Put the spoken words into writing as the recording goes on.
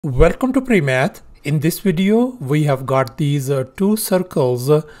Welcome to PreMath. In this video, we have got these two circles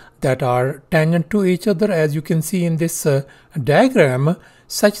that are tangent to each other, as you can see in this diagram,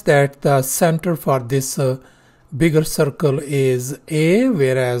 such that the center for this bigger circle is A,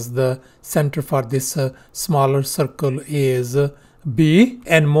 whereas the center for this smaller circle is B.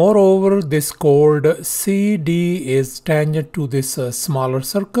 And moreover, this chord CD is tangent to this smaller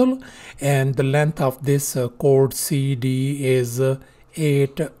circle, and the length of this chord CD is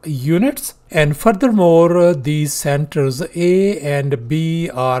 8 units. And furthermore, these centers A and B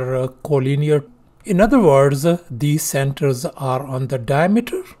are collinear. In other words, these centers are on the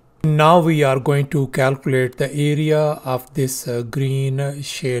diameter. Now we are going to calculate the area of this green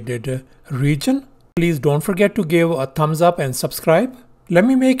shaded region. Please don't forget to give a thumbs up and subscribe. Let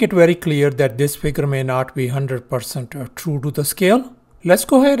me make it very clear that this figure may not be 100% true to the scale. Let's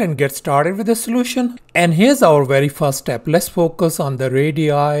go ahead and get started with the solution. And here's our very first step. Let's focus on the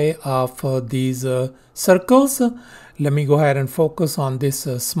radii of these circles. Let me go ahead and focus on this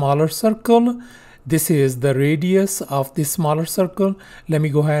smaller circle. This is the radius of this smaller circle. Let me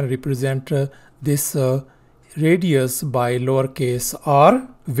go ahead and represent this radius by lowercase r,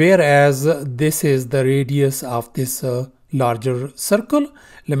 whereas this is the radius of this larger circle.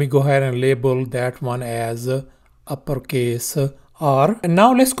 Let me go ahead and label that one as uppercase R. And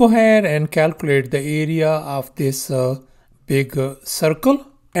now let's go ahead and calculate the area of this big circle.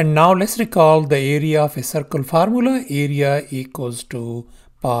 And now let's recall the area of a circle formula. Area equals to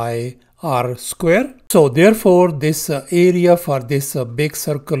pi r square. So therefore, this area for this big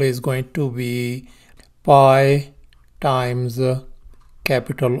circle is going to be pi times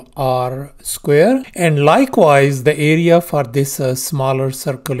capital R square. And likewise, the area for this smaller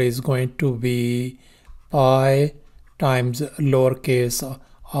circle is going to be pi times lowercase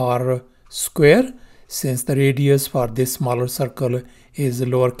r square, since the radius for this smaller circle is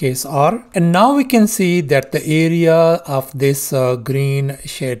lowercase r. And now we can see that the area of this green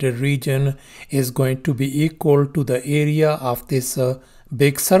shaded region is going to be equal to the area of this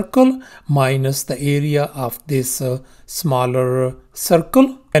big circle minus the area of this smaller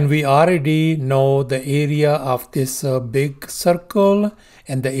circle. And we already know the area of this big circle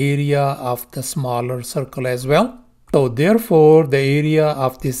and the area of the smaller circle as well. So therefore, the area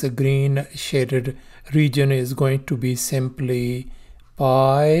of this green shaded region is going to be simply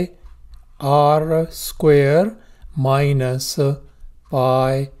pi r square minus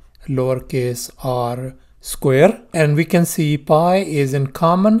pi lowercase r square. And we can see pi is in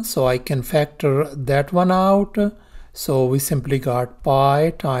common, so I can factor that one out. So we simply got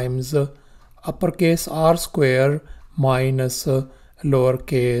pi times uppercase r square minus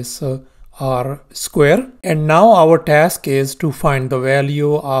lowercase r square. And now our task is to find the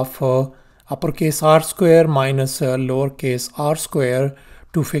value of uppercase r square minus lowercase r square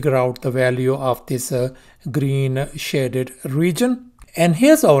to figure out the value of this green shaded region. And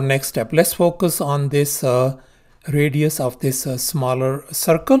here's our next step. Let's focus on this radius of this smaller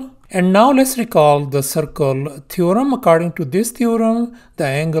circle. And now let's recall the circle theorem. According to this theorem, the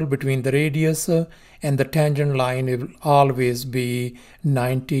angle between the radius and the tangent line will always be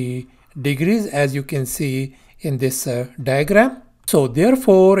 90 degrees, as you can see in this diagram. So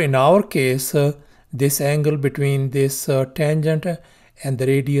therefore, in our case, this angle between this tangent and the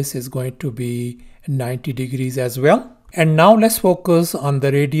radius is going to be 90 degrees as well. And now let's focus on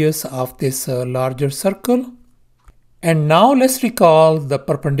the radius of this larger circle. And now let's recall the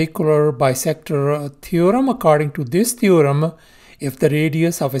perpendicular bisector theorem. According to this theorem, if the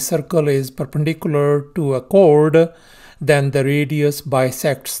radius of a circle is perpendicular to a chord, then the radius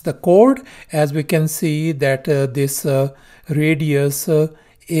bisects the chord. As we can see that this radius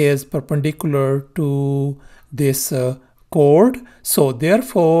is perpendicular to this chord. So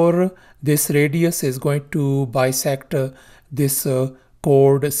therefore, this radius is going to bisect this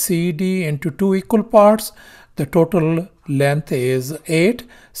chord CD into two equal parts. The total length is 8.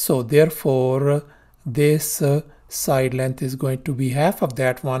 So therefore, this side length is going to be half of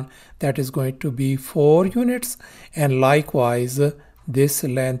that one. That is going to be 4 units. And likewise, this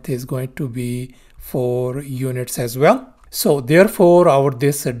length is going to be 4 units as well. So therefore,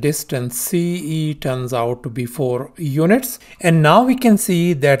 this distance CE turns out to be 4 units. And now we can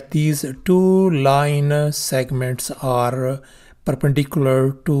see that these two line segments are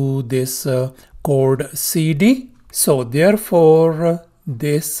perpendicular to this chord CD. So therefore,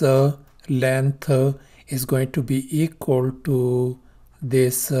 this length is going to be equal to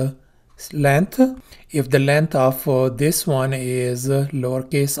this length. If the length of this one is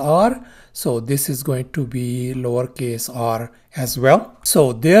lowercase r, so this is going to be lowercase r as well.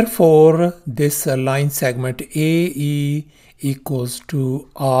 So therefore, this line segment AE equals to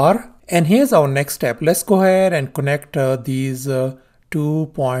r. And here's our next step. Let's go ahead and connect these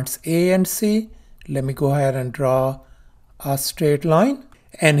 2 points A and C. Let me go ahead and draw a straight line.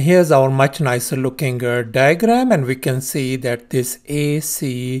 And here's our much nicer looking diagram, and we can see that this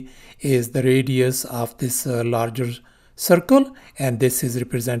AC is the radius of this larger circle, and this is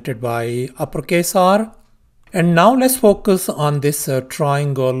represented by uppercase R. And now let's focus on this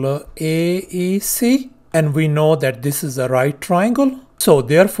triangle AEC, and we know that this is a right triangle. So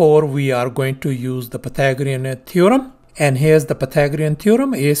therefore we are going to use the Pythagorean theorem. And here's the Pythagorean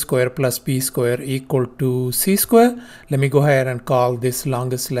theorem: a square plus b square equal to c square. Let me go ahead and call this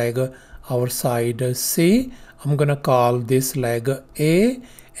longest leg our side C. I'm gonna call this leg A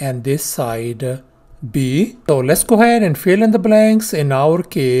and this side B. So let's go ahead and fill in the blanks. In our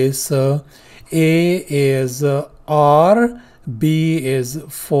case, A is R, B is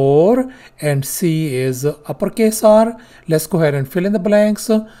 4, and C is uppercase R. Let's go ahead and fill in the blanks.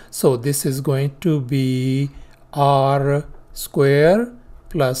 So this is going to be R square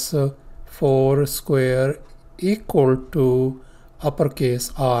plus 4 square equal to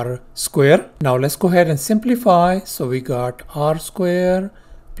uppercase R square. Now let's go ahead and simplify. So we got R square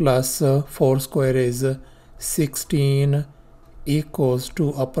plus 4 square is 16 equals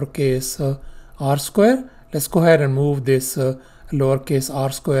to uppercase R square. Let's go ahead and move this lowercase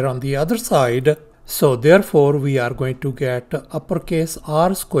r square on the other side. So therefore we are going to get uppercase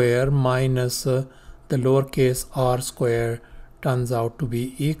R square minus the lowercase r square turns out to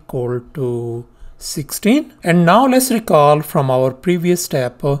be equal to 16. And now let's recall from our previous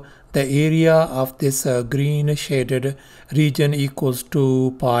step, the area of this green shaded region equals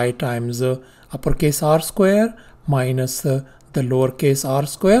to pi times uppercase r square minus the lowercase r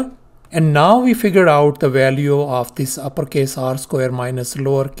square. And now we figured out the value of this uppercase r square minus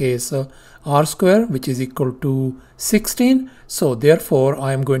lowercase r square, which is equal to 16. So therefore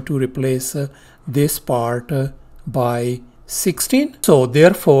I am going to replace this part by 16. So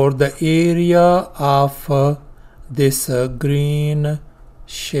therefore the area of this green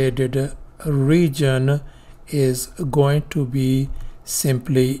shaded region is going to be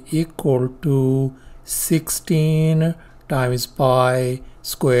simply equal to 16 times pi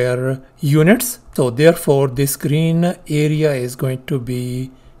square units. So therefore this green area is going to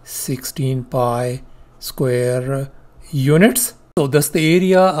be 16 pi square units. So thus the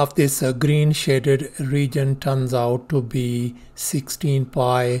area of this green shaded region turns out to be 16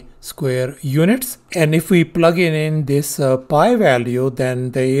 pi square units. And if we plug in this pi value,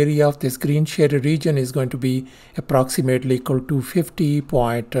 then the area of this green shaded region is going to be approximately equal to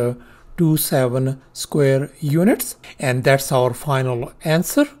 50.27 square units. And that's our final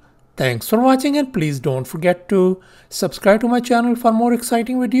answer. Thanks for watching, and please don't forget to subscribe to my channel for more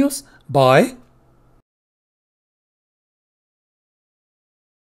exciting videos. Bye.